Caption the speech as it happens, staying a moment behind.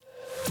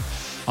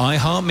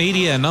iHeart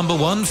Media, number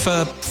one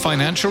for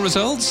financial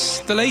results.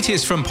 The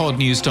latest from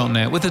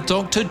podnews.net with the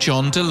Dr.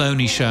 John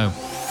Deloney Show.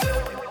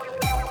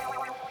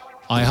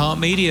 iHeart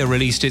Media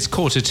released its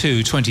Quarter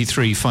 2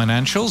 23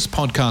 financials.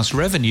 Podcast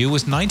revenue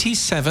was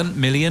 $97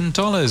 million, up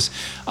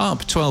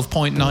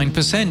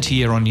 12.9%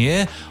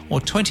 year-on-year or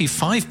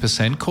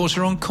 25%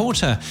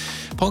 quarter-on-quarter.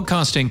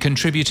 Podcasting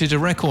contributed a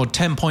record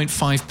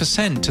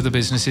 10.5% to the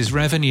business's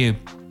revenue.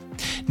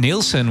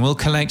 Nielsen will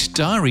collect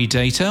diary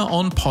data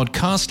on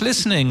podcast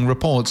listening,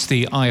 reports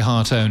the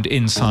iHeart-owned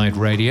Inside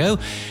Radio.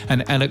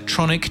 An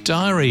electronic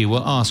diary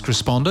will ask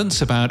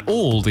respondents about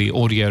all the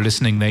audio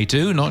listening they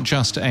do, not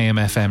just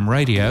AM/FM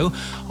radio.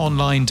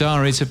 Online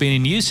diaries have been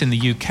in use in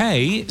the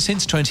UK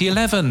since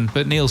 2011,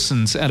 but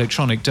Nielsen's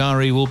electronic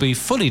diary will be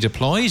fully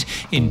deployed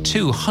in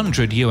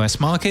 200 US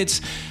markets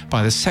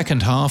by the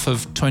second half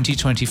of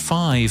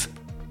 2025.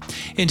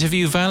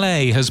 Interview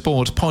Valet has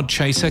bought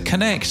Podchaser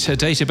Connect, a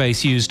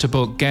database used to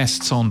book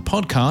guests on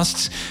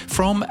podcasts,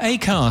 from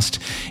Acast.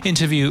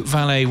 Interview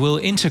Valet will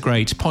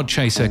integrate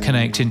Podchaser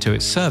Connect into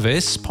its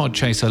service.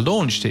 Podchaser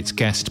launched its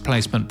guest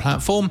placement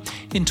platform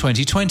in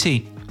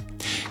 2020.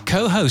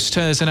 Co-Host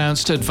has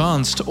announced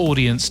Advanced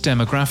Audience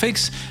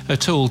Demographics, a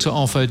tool to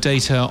offer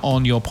data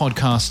on your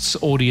podcast's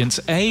audience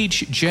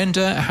age,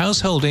 gender,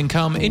 household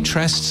income,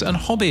 interests and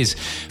hobbies,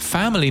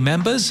 family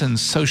members and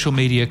social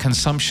media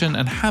consumption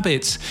and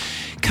habits.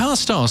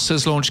 Castos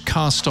has launched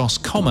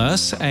Castos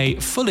Commerce, a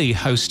fully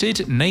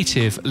hosted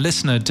native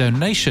listener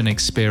donation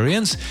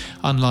experience.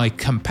 Unlike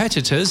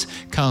competitors,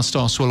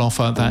 Castos will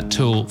offer that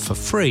tool for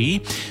free.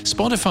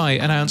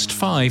 Spotify announced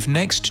 5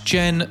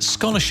 next-gen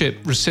scholarship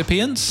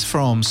recipients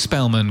from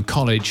Spelman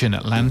College in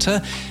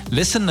Atlanta.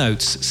 Listen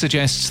Notes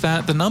suggests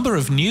that the number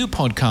of new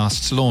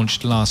podcasts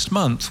launched last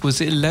month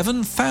was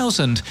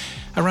 11,000,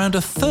 around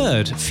a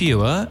third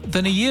fewer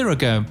than a year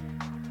ago.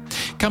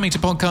 Coming to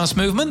Podcast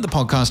Movement, the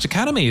Podcast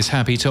Academy is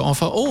happy to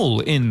offer all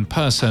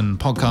in-person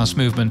Podcast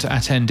Movement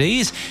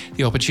attendees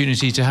the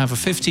opportunity to have a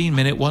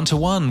 15-minute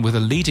one-to-one with a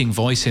leading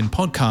voice in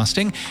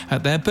podcasting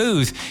at their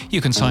booth.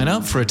 You can sign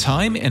up for a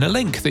time in a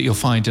link that you'll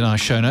find in our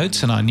show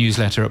notes and our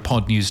newsletter at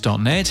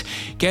podnews.net.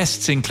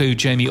 Guests include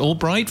Jamie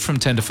Albright from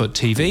Tenderfoot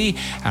TV,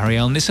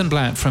 Ariel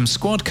Nissenblatt from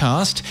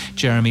Squadcast,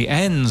 Jeremy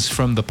Enns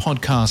from the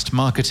Podcast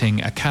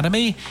Marketing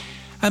Academy,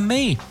 and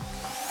me.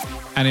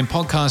 And in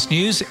podcast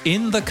news,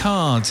 In the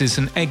Cards is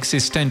an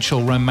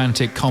existential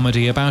romantic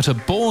comedy about a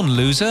born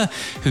loser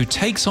who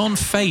takes on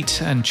fate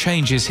and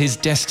changes his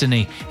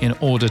destiny in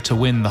order to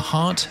win the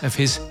heart of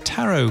his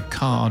tarot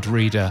card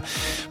reader.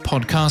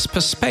 Podcast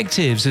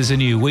Perspectives is a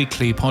new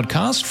weekly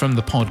podcast from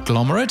the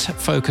Podglomerate,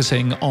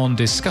 focusing on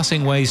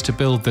discussing ways to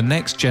build the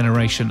next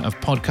generation of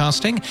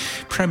podcasting.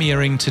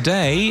 Premiering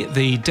today,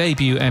 the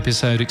debut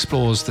episode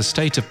explores the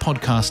state of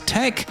podcast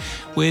tech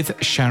with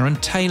Sharon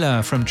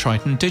Taylor from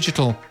Triton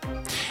Digital.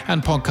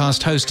 And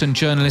podcast host and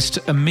journalist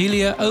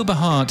Amelia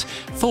Oberhardt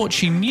thought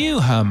she knew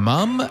her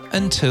mum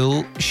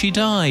until she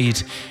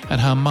died. At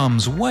her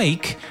mum's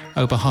wake,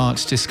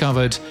 Oberhardt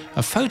discovered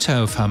a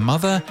photo of her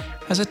mother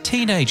as a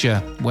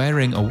teenager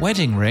wearing a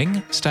wedding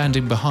ring,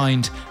 standing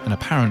behind an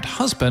apparent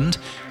husband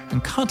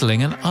and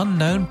cuddling an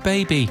unknown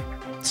baby.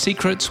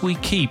 Secrets We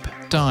Keep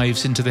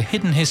dives into the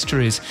hidden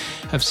histories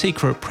of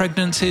secret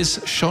pregnancies,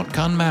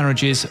 shotgun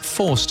marriages,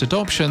 forced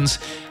adoptions,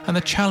 and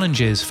the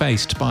challenges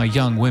faced by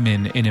young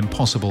women in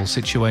impossible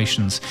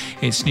situations.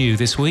 It's new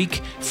this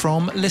week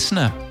from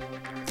Listener.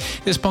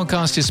 This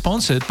podcast is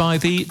sponsored by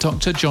the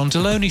Dr. John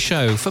Deloney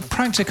Show. For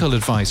practical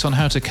advice on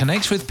how to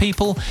connect with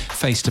people,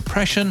 face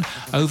depression,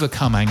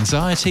 overcome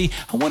anxiety,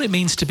 and what it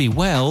means to be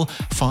well,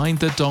 find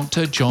the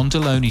Dr. John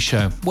Deloney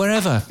Show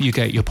wherever you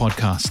get your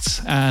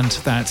podcasts. And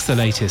that's the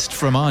latest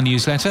from our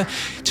newsletter.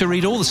 To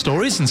read all the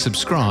stories and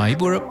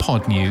subscribe, we're at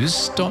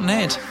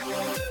podnews.net.